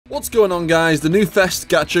What's going on, guys? The new Fest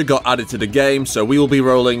Gacha got added to the game, so we will be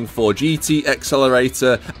rolling for GT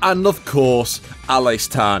Accelerator and, of course,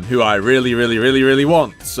 Aleistan, who I really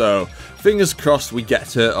want. So, fingers crossed we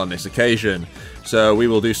get her on this occasion. So, we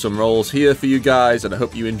will do some rolls here for you guys, and I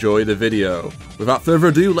hope you enjoy the video. Without further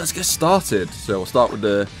ado, let's get started. So, we'll start with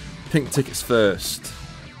the pink tickets first.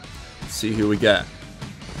 Let's see who we get.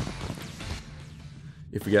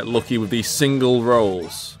 If we get lucky with these single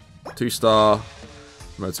rolls. 2-star.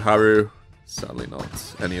 Motoi, sadly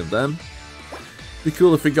not any of them. Be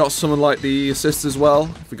cool if we got someone like the assist as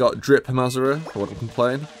well. If we got Drip Mazura, I wouldn't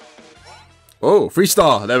complain. Oh,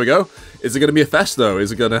 3-star, there we go. Is it going to be a Fest though?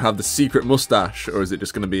 Is it going to have the secret mustache, or is it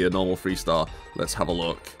just going to be a normal 3-star? Let's have a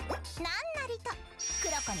look.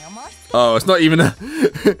 Oh, it's not even a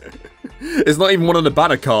it's not even one of the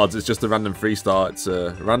banner cards, it's just a random 3-star. It's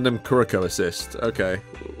a random Kuroko assist. Okay,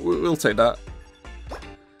 we'll take that.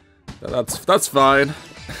 That's fine.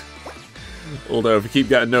 Although if we keep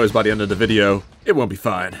getting no's by the end of the video, it won't be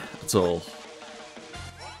fine at all.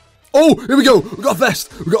 Oh, here we go! We got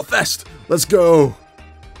Fest! We got Fest! Let's go!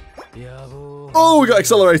 Oh, we got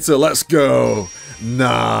Accelerator! Let's go!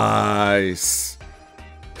 Nice!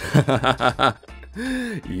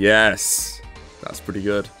 Yes! That's pretty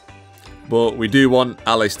good. But we do want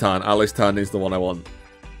Aleistan. Aleistan is the one I want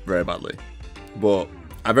very badly. But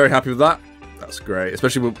I'm very happy with that. That's great,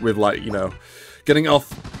 especially with like, you know, getting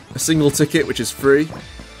off a single ticket, which is free.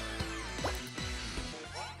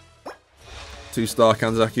 2-star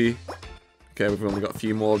Kanzaki. Okay, we've only got a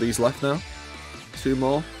few more of these left now. 2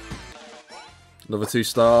 more. Another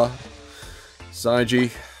 2-star.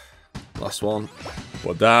 Saiji. Last one.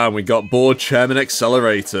 Well, damn, we got Board Chairman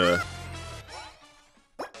Accelerator.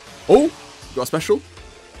 Oh, we got a special.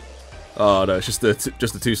 Oh no, it's just a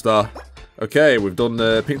 2-star. Okay, we've done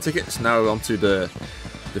the pink tickets. Now we're on to the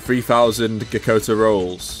 3,000 Gakoto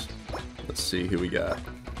rolls. Let's see who we get.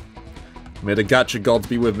 May the gacha gods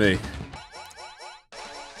be with me.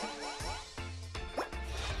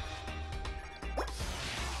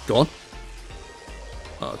 Go on.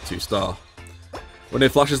 Oh, 2-star. When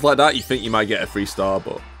it flashes like that, you think you might get a 3-star,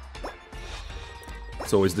 but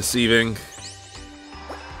it's always deceiving.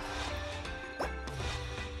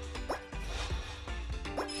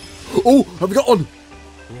 Oh, have we got one?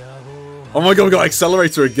 Oh my god, we got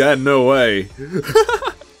Accelerator again, no way.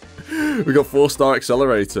 We got 4-star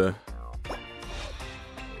Accelerator.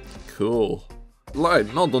 Cool.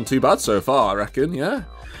 Like, not done too bad so far, I reckon, yeah.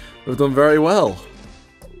 We've done very well.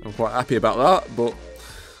 I'm quite happy about that, but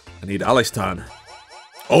I need Aleistan.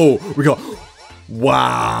 Oh, we got...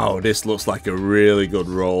 Wow, this looks like a really good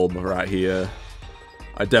roll right here.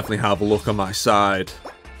 I definitely have luck on my side.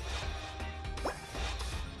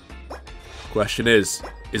 Question is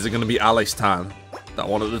it going to be Aleistan? That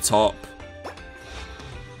one at the top?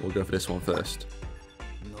 We'll go for this one first.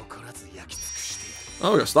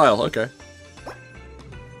 Oh, we got style, okay.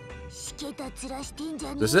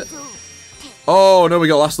 This is it? Oh, no, we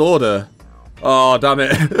got last order. Oh, damn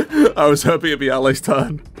it. I was hoping it'd be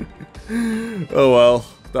Aleistan. Oh, well.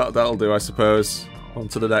 That'll do, I suppose. On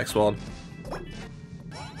to the next one.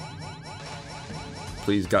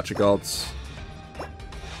 Please, gacha gods.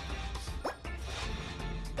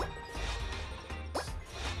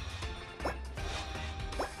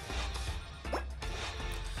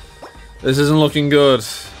 This isn't looking good.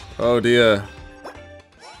 Oh dear.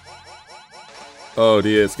 Oh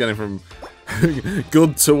dear, it's getting from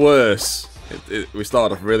good to worse. We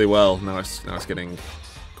started off really well, now it's getting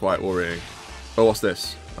quite worrying. Oh, what's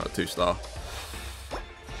this? Oh, 2-star.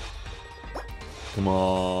 Come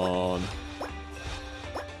on.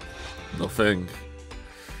 Nothing.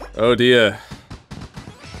 Oh dear.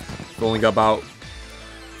 We've only got about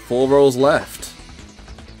 4 rolls left.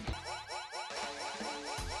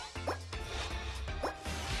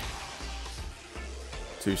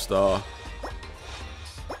 2-star.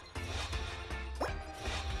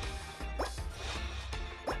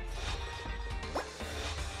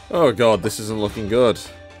 Oh god, this isn't looking good.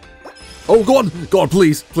 Oh, go on! Go on,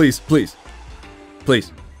 please, please, please.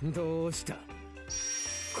 Please.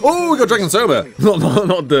 Oh, we got Dragon Touma!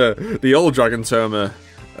 Not the old Dragon Touma.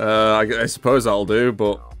 I suppose that'll do,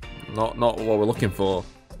 but not what we're looking for.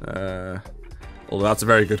 Although that's a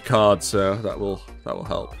very good card, so that will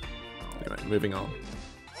help. Anyway, moving on.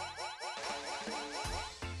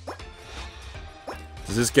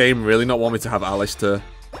 Does this game really not want me to have Aleistan?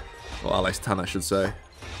 Or Aleistan, I should say.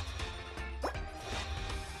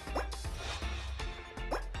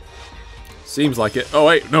 Seems like it. Oh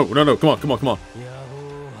wait, no, come on.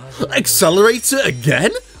 Accelerator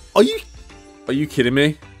again? Are you kidding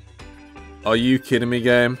me? Are you kidding me,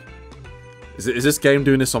 game? Is this game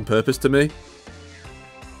doing this on purpose to me?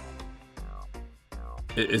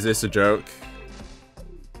 Is this a joke?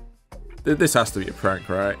 This has to be a prank,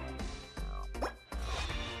 right?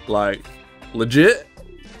 Like, legit?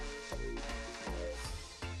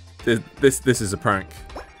 This is a prank.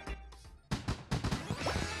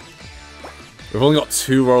 We've only got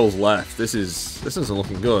 2 rolls left. This isn't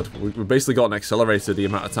looking good. We've basically got an accelerator the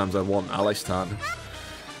amount of times I want Aleistan.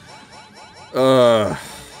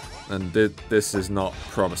 And this is not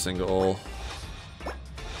promising at all.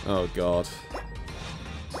 Oh god.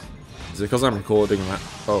 Is it because I'm recording that?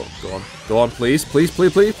 Oh, go on. Go on, please. Please,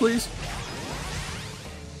 please, please, please.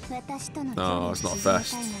 No, it's not a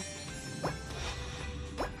fest.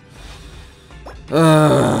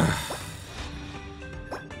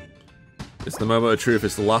 It's the moment of truth.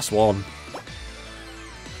 It's the last one.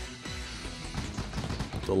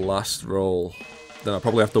 The last roll. Then I'll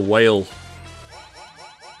probably have to wail.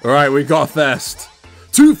 Alright, we got a fest.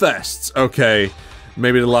 2 fests! Okay.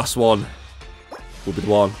 Maybe the last one will be the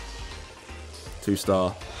one.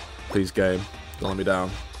 2-star. Please, game. Don't let me down.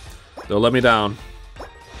 Don't let me down.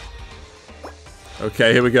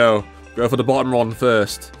 Okay, here we go. Go for the bottom one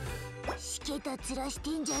first.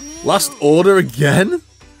 Last order again?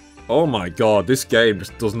 Oh my god, this game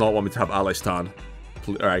just does not want me to have Aleistan.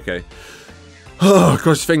 Alright, okay. Oh,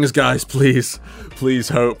 cross your fingers, guys, please. Please,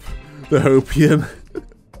 hope. The hopium.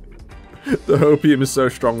 The hopium is so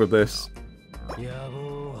strong with this.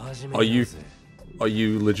 Are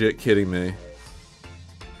you legit kidding me?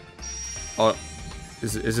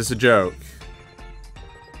 Is this a joke?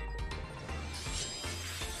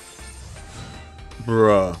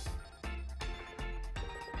 Bruh.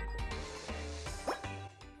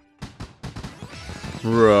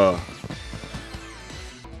 Bruh.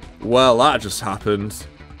 Well, that just happened.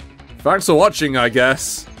 Thanks for watching, I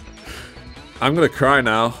guess. I'm gonna cry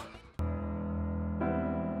now.